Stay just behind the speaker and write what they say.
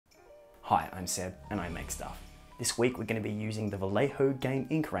Hi, I'm Seb and I make stuff. This week we're going to be using the Vallejo Game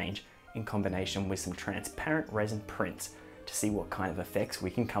Ink range in combination with some transparent resin prints to see what kind of effects we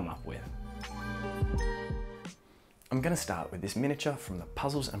can come up with. I'm going to start with this miniature from the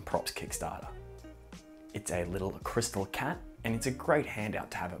Puzzles and Props Kickstarter. It's a little crystal cat and it's a great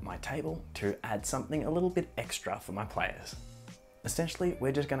handout to have at my table to add something a little bit extra for my players. Essentially,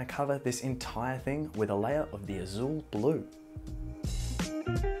 we're just going to cover this entire thing with a layer of the azul blue.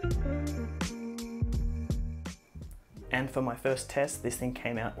 And for my first test, this thing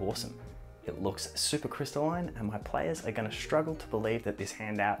came out awesome. It looks super crystalline and my players are going to struggle to believe that this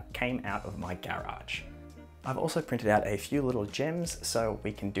handout came out of my garage. I've also printed out a few little gems so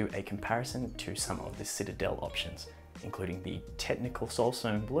we can do a comparison to some of the Citadel options, including the technical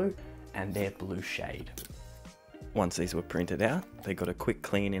Soulstone Blue and their blue shade. Once these were printed out, they got a quick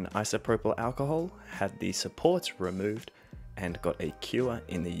clean in isopropyl alcohol, had the supports removed, and got a cure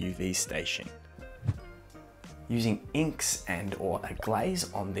in the UV station. Using inks and or a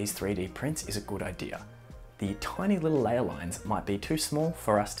glaze on these 3D prints is a good idea. The tiny little layer lines might be too small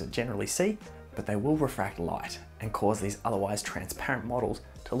for us to generally see, but they will refract light and cause these otherwise transparent models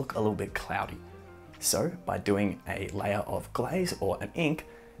to look a little bit cloudy. So by doing a layer of glaze or an ink,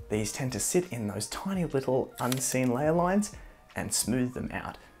 these tend to sit in those tiny little unseen layer lines and smooth them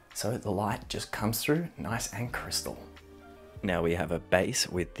out, so the light just comes through nice and crystal. Now we have a base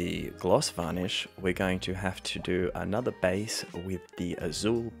with the gloss varnish, we're going to have to do another base with the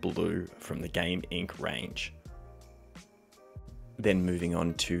azul blue from the Game Ink range. Then moving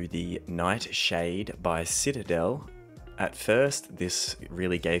on to the Nightshade by Citadel. At first this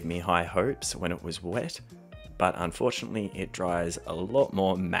really gave me high hopes when it was wet, but unfortunately it dries a lot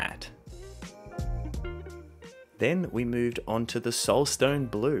more matte. Then we moved on to the Soulstone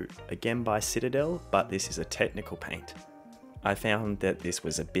Blue, again by Citadel, but this is a technical paint. I found that this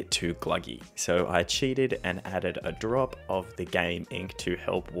was a bit too gluggy, so I cheated and added a drop of the Game Ink to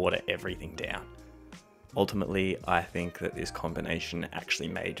help water everything down. Ultimately, I think that this combination actually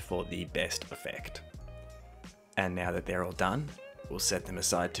made for the best effect. And now that they're all done, we'll set them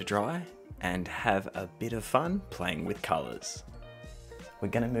aside to dry and have a bit of fun playing with colours. We're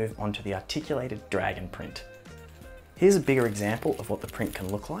going to move on to the articulated dragon print. Here's a bigger example of what the print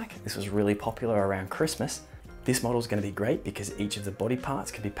can look like. This was really popular around Christmas. This model is going to be great because each of the body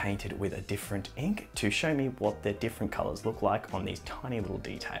parts can be painted with a different ink to show me what the different colours look like on these tiny little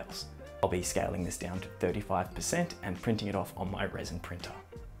details. I'll be scaling this down to 35% and printing it off on my resin printer.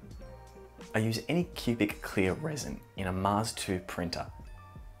 I use any cubic clear resin in a Mars 2 printer,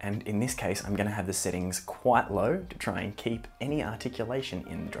 and in this case I'm going to have the settings quite low to try and keep any articulation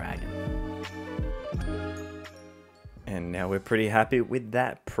in the dragon. And now we're pretty happy with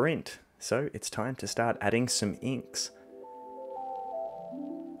that print. So it's time to start adding some inks.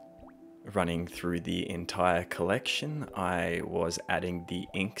 Running through the entire collection, I was adding the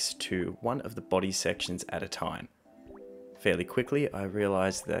inks to one of the body sections at a time. Fairly quickly, I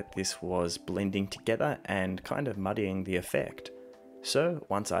realized that this was blending together and kind of muddying the effect. So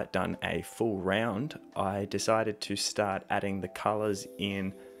once I'd done a full round, I decided to start adding the colors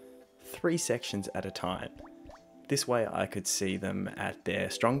in 3 sections at a time. This way I could see them at their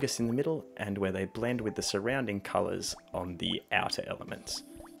strongest in the middle and where they blend with the surrounding colours on the outer elements.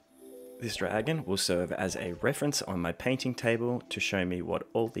 This dragon will serve as a reference on my painting table to show me what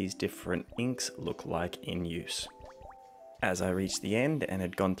all these different inks look like in use. As I reached the end and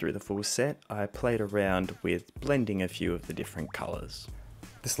had gone through the full set, I played around with blending a few of the different colours.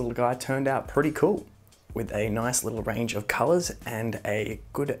 This little guy turned out pretty cool, with a nice little range of colours and a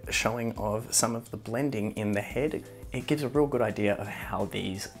good showing of some of the blending in the head. It gives a real good idea of how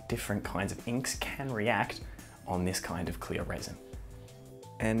these different kinds of inks can react on this kind of clear resin.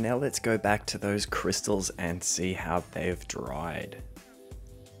 And now let's go back to those crystals and see how they've dried.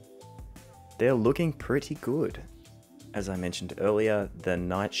 They're looking pretty good. As I mentioned earlier, the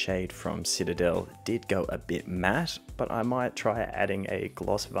Nightshade from Citadel did go a bit matte, but I might try adding a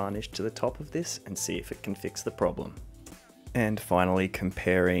gloss varnish to the top of this and see if it can fix the problem. And finally,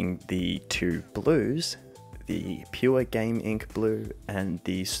 comparing the two blues, the pure Game Ink blue and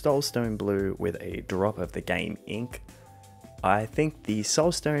the Soulstone blue with a drop of the Game Ink. I think the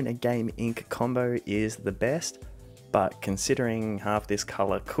Soulstone and Game Ink combo is the best, but considering half this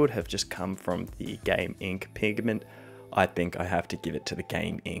color could have just come from the Game Ink pigment, I think I have to give it to the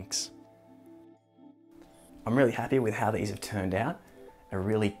Game Inks. I'm really happy with how these have turned out. A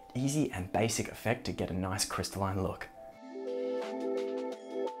really easy and basic effect to get a nice crystalline look.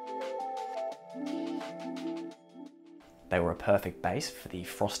 They were a perfect base for the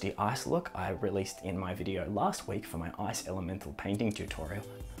frosty ice look I released in my video last week for my ice elemental painting tutorial.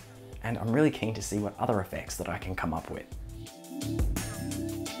 and I'm really keen to see what other effects that I can come up with.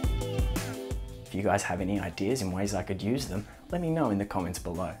 If you guys have any ideas in ways I could use them, let me know in the comments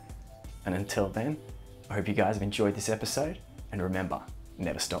below. And until then, I hope you guys have enjoyed this episode, and remember,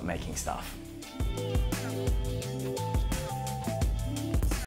 never stop making stuff.